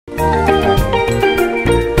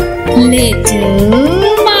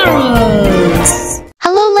little marbles.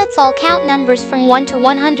 Hello, let's all count numbers from 1 to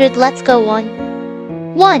 100. Let's go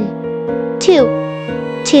on. 1, 2,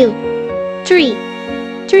 2, 3,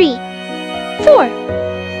 3, 4,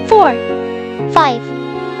 4, 5,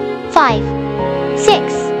 5,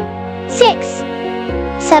 6, 6,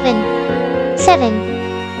 7, 7,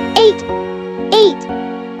 8, 8,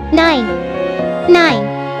 9, 9,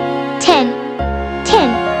 10,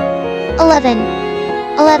 10, 11,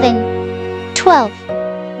 11, 12,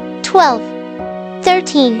 12,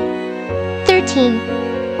 13, 13,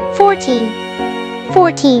 14,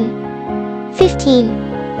 14, 15,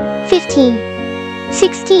 15,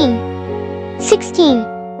 16, 16,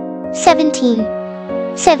 17,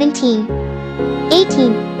 17,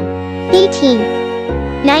 18, 18,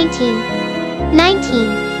 19,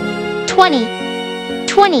 19, 20,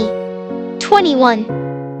 20, 21,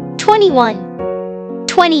 21,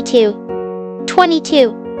 22,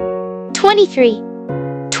 22, 23,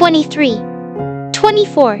 23,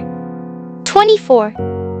 24, 24,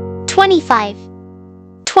 25,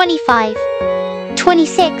 25,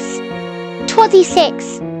 26,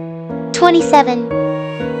 26, 27,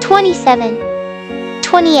 27,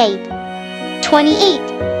 28, 28,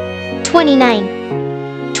 29,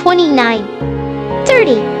 29,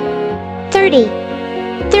 30, 30,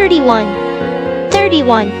 31,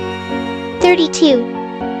 31, 32,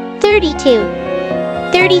 32,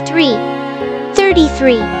 33,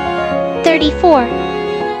 33, 34,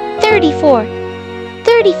 34,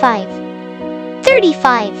 35,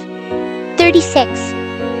 35, 36,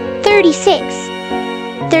 36,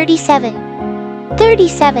 37,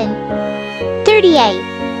 37, 38,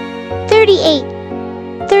 38,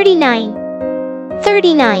 39,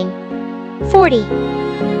 39, 40,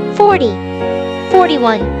 40,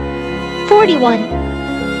 41, 41,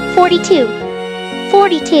 42,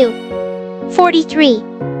 42, 43,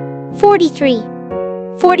 43,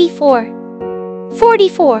 44,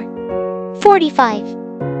 44, 45,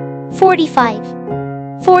 45,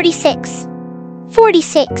 46,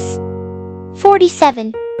 46,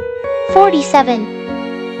 47, 47,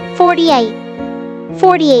 48,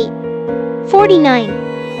 48,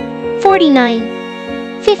 49,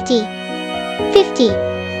 49, 50, 50.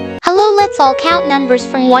 Hello, let's all count numbers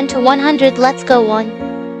from 1 to 100. Let's go on.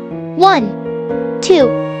 1,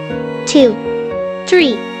 2, 2,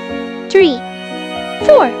 3, 3,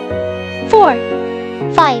 4, 4,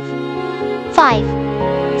 5, 5,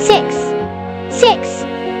 6, 6,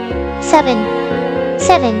 7,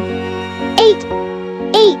 7, 8,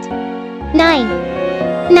 8, 9,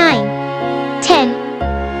 9, 10,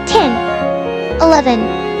 10, 11,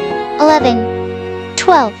 11,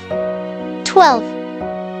 12, 12,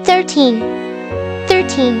 13,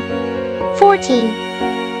 13, 14,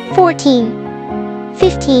 14,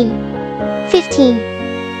 15, 15,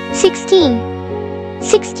 16,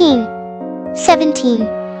 16, 17,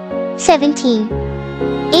 17,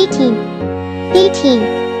 18, 18,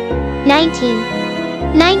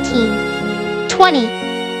 19, 19, 20,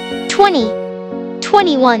 20,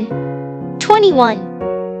 21, 21,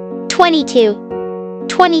 22,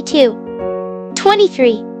 22,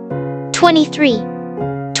 23, 23,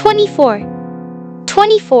 24,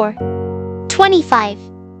 24, 25,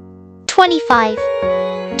 25,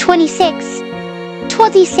 26,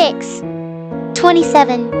 26,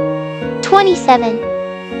 27, 27,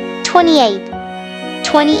 28,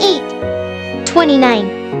 28, 29,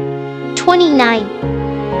 29,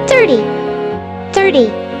 30, 30,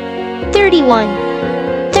 31,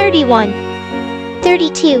 31,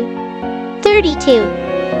 32, 32,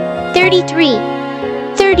 33,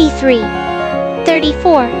 33,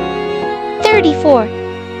 34, 34,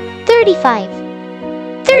 35,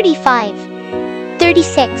 35,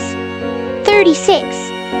 36,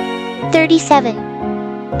 36, 37,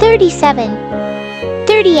 37,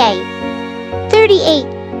 38, 38,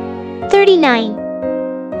 39,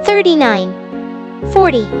 39,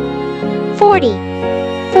 40, 40,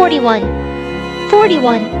 41,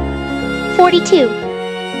 41, 42,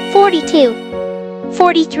 42,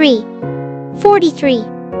 43, 43,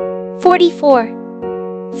 44,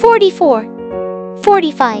 44,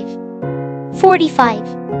 45,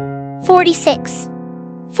 45, 46,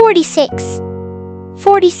 46,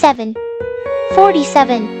 47,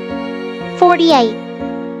 47, 48,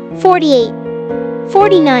 48,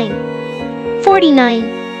 49, 49,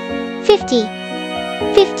 50,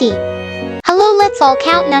 50. Hello, let's all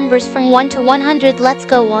count numbers from 1 to 100. Let's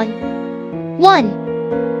go on.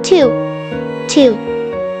 1, 2, 2,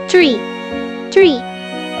 3, 3,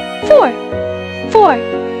 4, 4,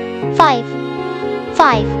 5,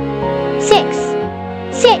 5, 6,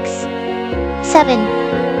 6, 7,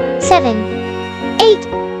 7, 8,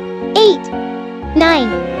 8, 9,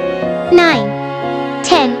 9,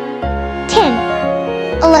 10, 10,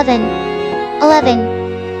 11,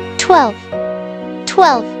 11, 12,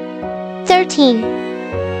 12, 13,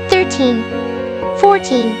 13,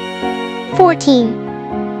 14,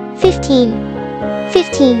 14, 15,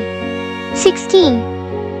 15, 16,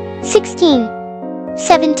 16,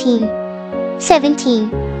 17,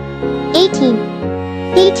 17, 18,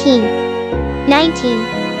 18, 19,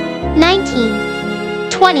 19,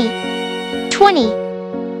 20, 20,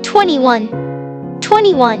 21,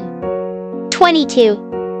 21, 22,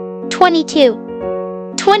 22,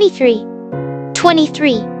 23,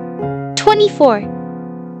 23, 24,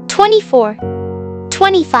 24,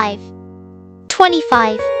 25,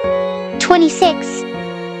 25, 26,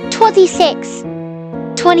 26,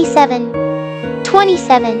 27,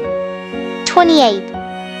 27, 28,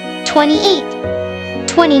 28,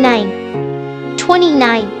 29,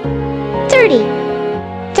 29, 30,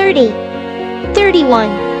 30, 31,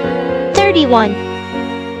 31,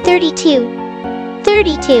 32,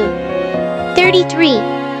 32, 33,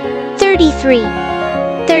 33,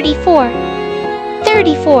 34,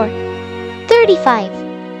 34, 35,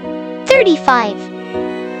 35,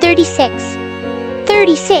 36,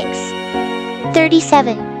 36,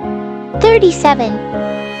 37, 37,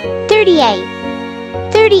 38,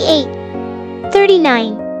 38,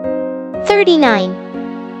 39, 39,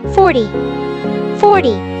 40,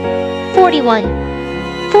 40, 41,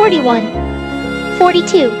 41,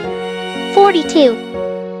 42, 42,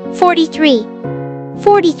 43,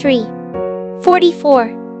 43, 44,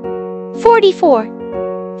 44,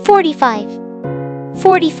 45,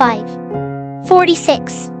 45,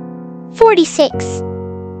 46, 46,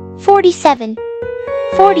 47,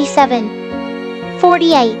 47,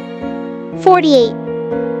 48, 48,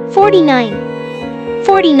 49,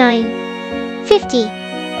 49, 50,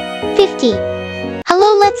 50.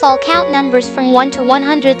 Hello, let's all count numbers from 1 to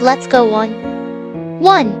 100. Let's go on.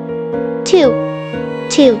 1, 2,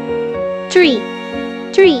 2, 3,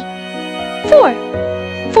 3, 4,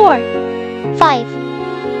 4, 5,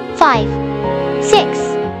 5, 6,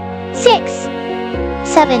 6,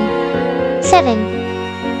 7, 7,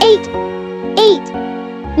 8, 8,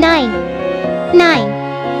 9,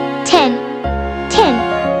 9, 10,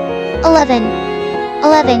 10, 11,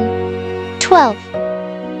 11, 12,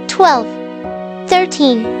 12,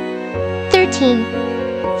 13, 13,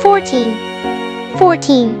 14,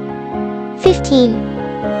 14, 15,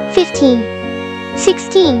 15,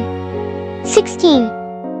 16, 16,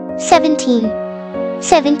 17,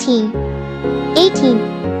 17, 18,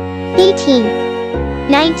 18,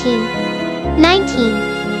 19,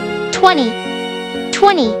 19, 20,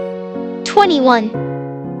 20, 21,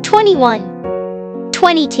 21,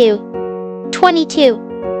 22, 22,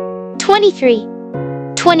 23,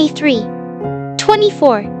 23,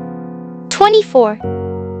 24, 24,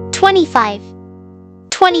 25,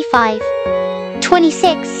 25,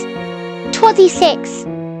 26, 26,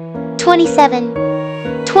 27,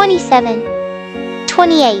 27,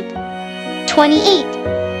 28, 28,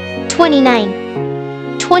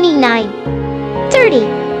 29, 29, 30,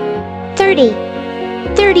 30,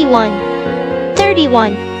 31,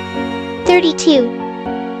 31, 32,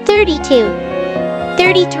 32,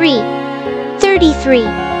 33, 33,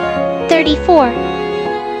 34,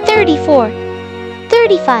 34,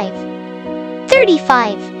 35,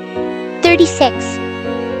 35, 36,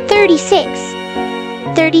 36,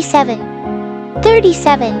 37,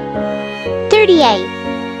 37, 38,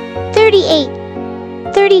 38,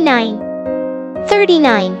 39,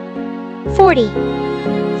 39, 40,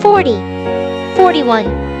 40, 41,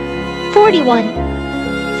 41,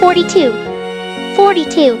 42,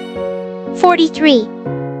 42, 43,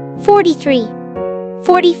 43,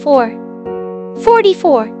 44,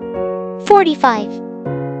 44, 45,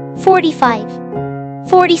 45,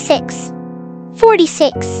 46,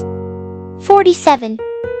 46, 47,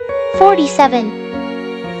 47,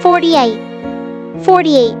 48,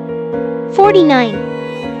 48,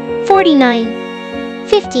 49, 49,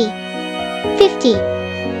 50, 50.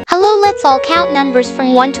 Hello, let's all count numbers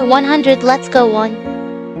from 1 to 100. Let's go on.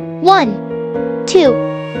 1, 2,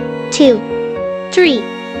 2, 3,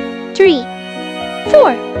 3,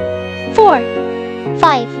 4, 4,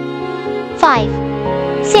 5,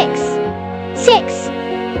 5, 6, 6,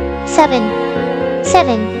 7,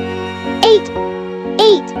 7, 8,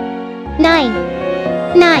 8, 9,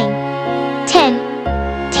 9, 10,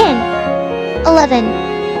 10, 11,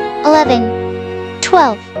 11,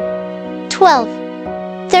 12, 12,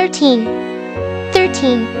 13,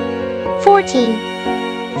 13, 14,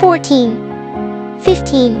 14,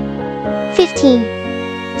 15, 15,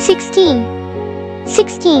 16,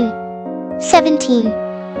 16, 17,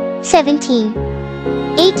 17,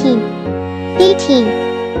 18, 18,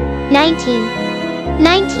 19,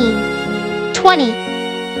 19, 20,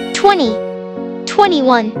 20,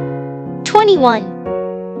 21,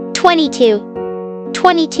 21, 22,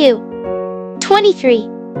 22, 23,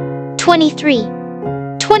 23,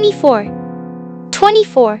 24,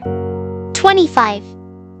 24, 25,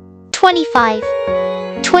 25,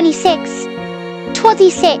 26,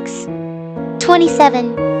 26,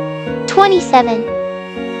 27, 27,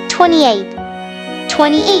 28,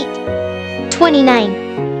 28, 29,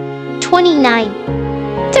 29,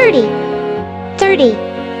 30, 30,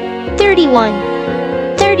 31,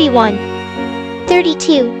 31,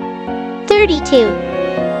 32, 32,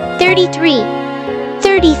 33,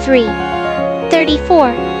 33,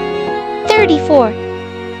 34, 34,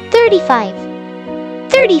 35,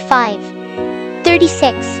 35,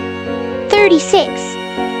 36, 36,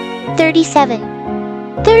 37,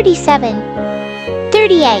 37,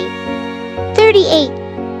 38, 38,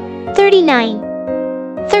 39,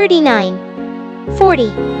 39,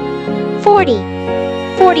 40, 40,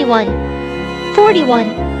 41, 41,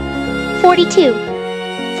 42,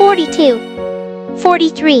 42,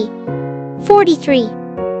 43, 43,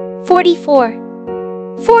 44,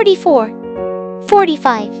 44,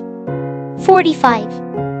 45, 45,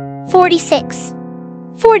 46,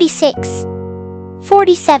 46,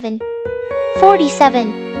 47,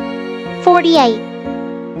 47, 48,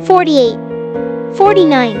 48,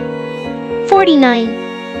 49, 49,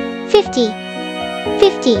 50,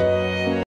 50,